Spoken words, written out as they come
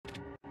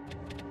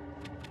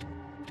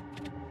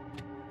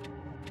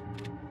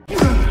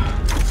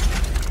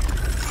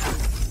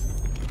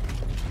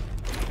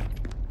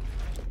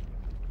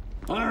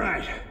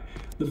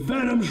The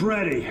venom's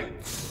ready.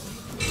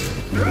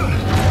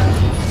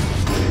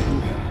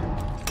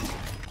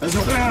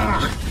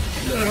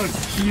 Oh,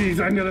 jeez,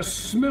 I'm gonna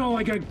smell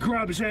like a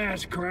grub's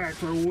ass crack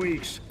for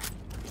weeks.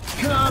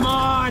 Come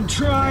on,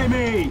 try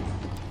me!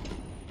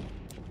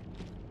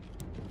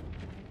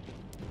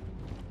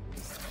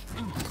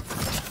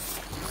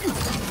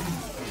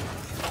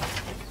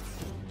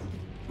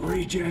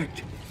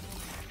 Reject.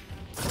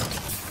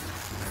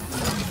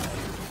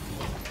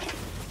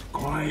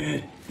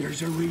 Quiet,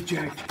 there's a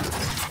reject.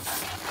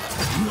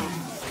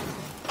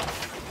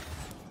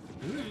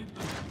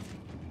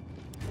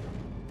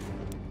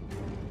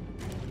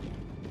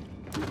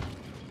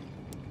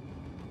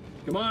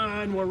 Come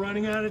on, we're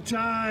running out of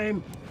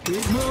time.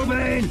 Keep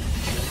moving.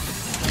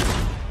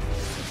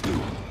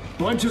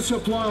 Bunch of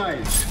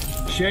supplies.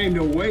 Shame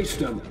to waste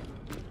them.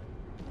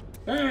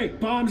 Hey,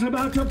 bomb's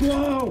about to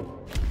blow.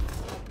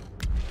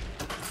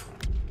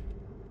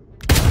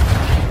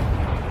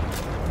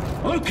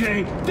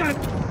 Okay,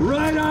 that's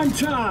right on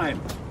time.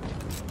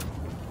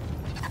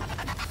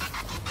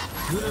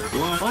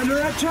 We're under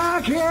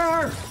attack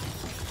here.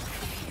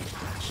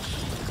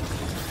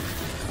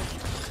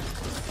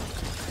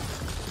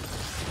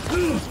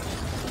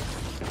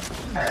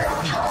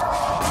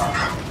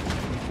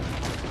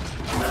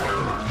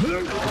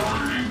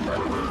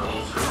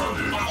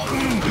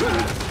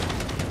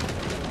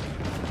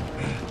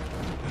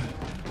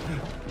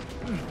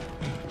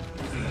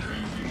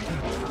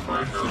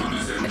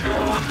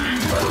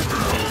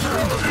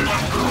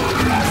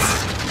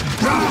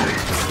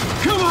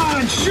 Come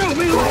on, shoot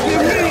me like you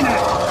mean it!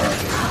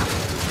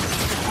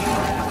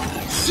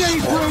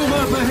 Safe room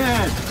up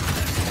ahead!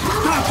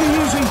 Doctor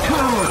using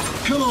cover!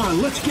 Come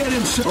on, let's get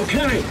inside.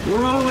 Okay,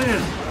 we're all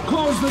in.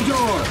 Close the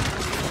door.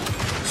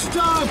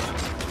 Stop!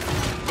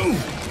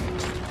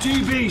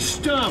 DB,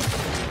 stop!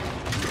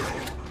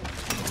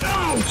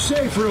 Oh,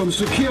 safe room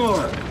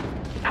secure.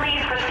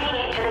 Please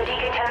proceed to the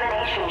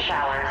decontamination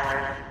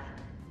showers.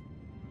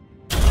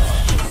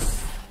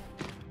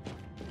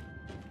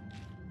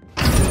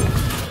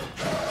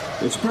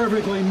 It's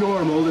perfectly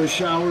normal to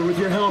shower with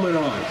your helmet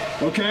on,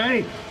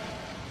 okay?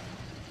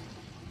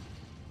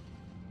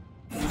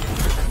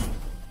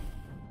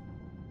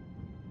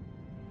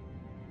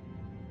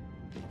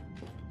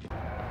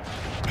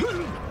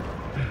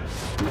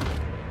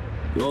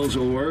 Those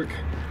will work.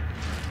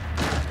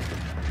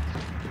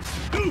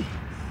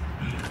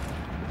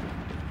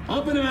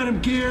 Up and at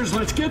 'em, Gears.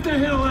 Let's get the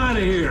hell out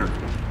of here.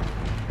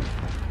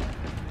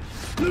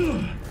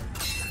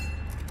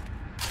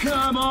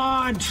 Come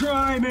on,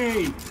 try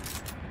me.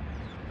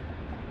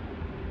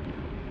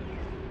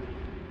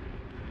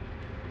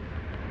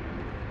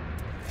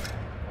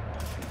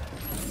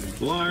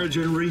 Large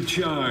and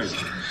recharge.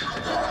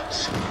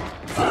 It's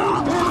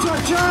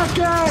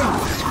attacking!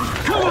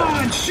 Come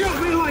on,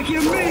 shoot me like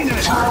you mean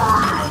it!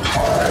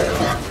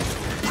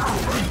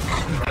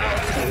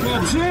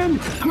 Grubs in,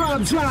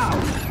 grubs out!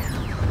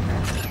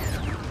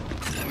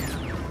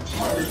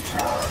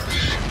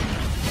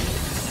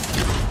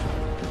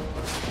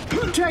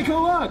 Take a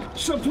look!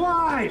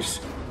 Supplies!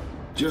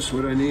 Just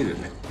what I needed.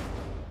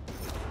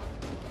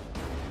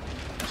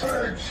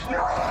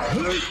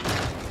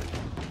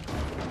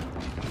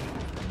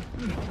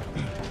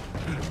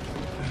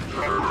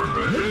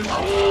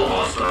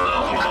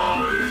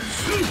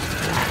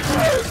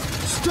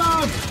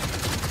 Stop!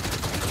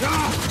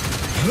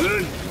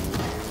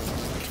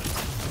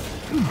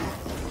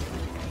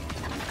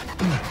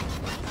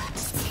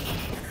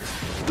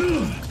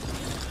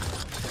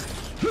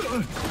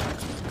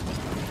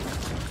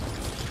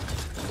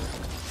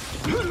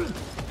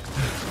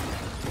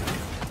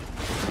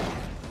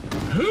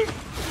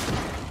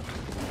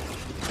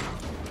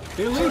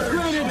 Elite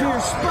Grenadier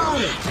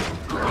spotted!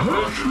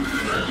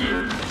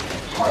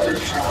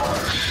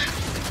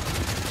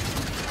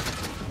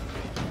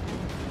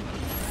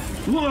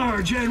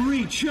 Large and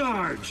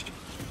recharged!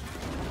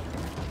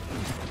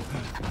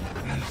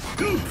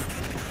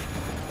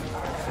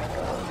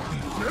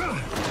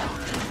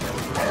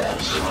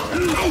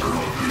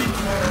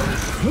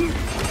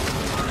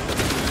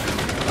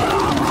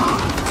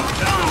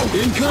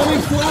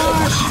 Incoming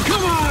flash!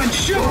 Come on,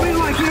 shoot me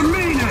like you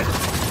mean it!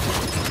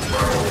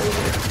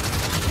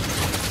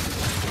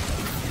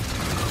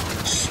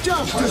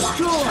 Stuff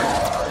destroyed!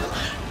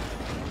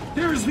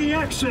 There's the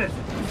exit!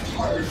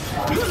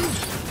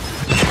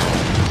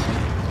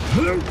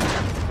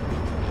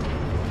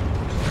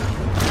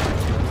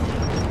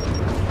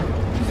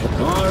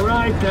 All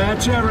right,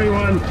 that's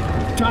everyone.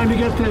 Time to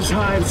get this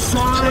hive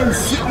signed,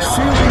 sealing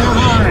the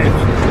hive.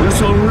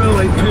 This'll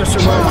really piss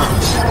them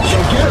off. So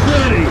get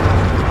ready.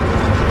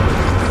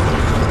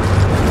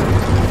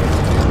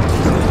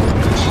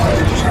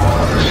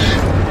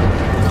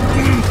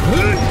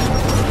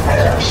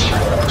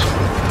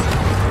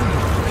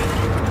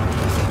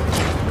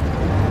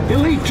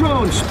 Elite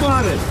drone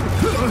spotted.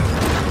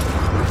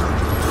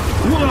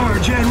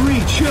 Large and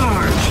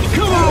recharged.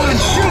 Come on,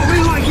 shoot me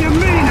like you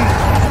mean it.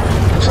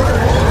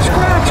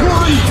 Scratch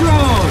one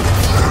drone.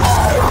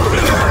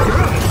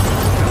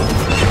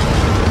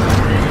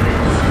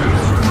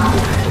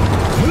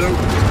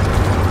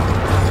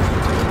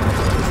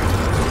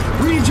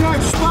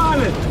 Reject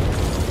spotted!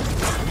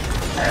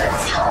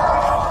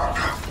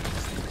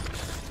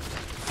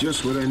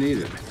 Just what I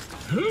needed.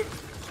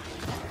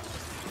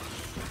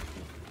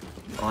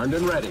 Armed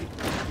and ready.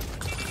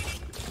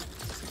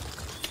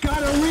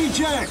 Got a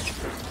reject!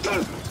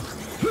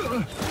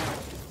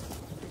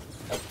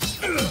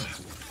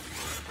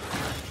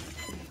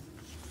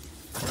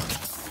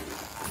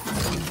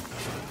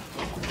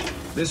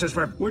 This is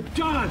for... We're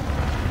done!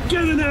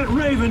 Get in that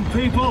Raven,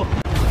 people!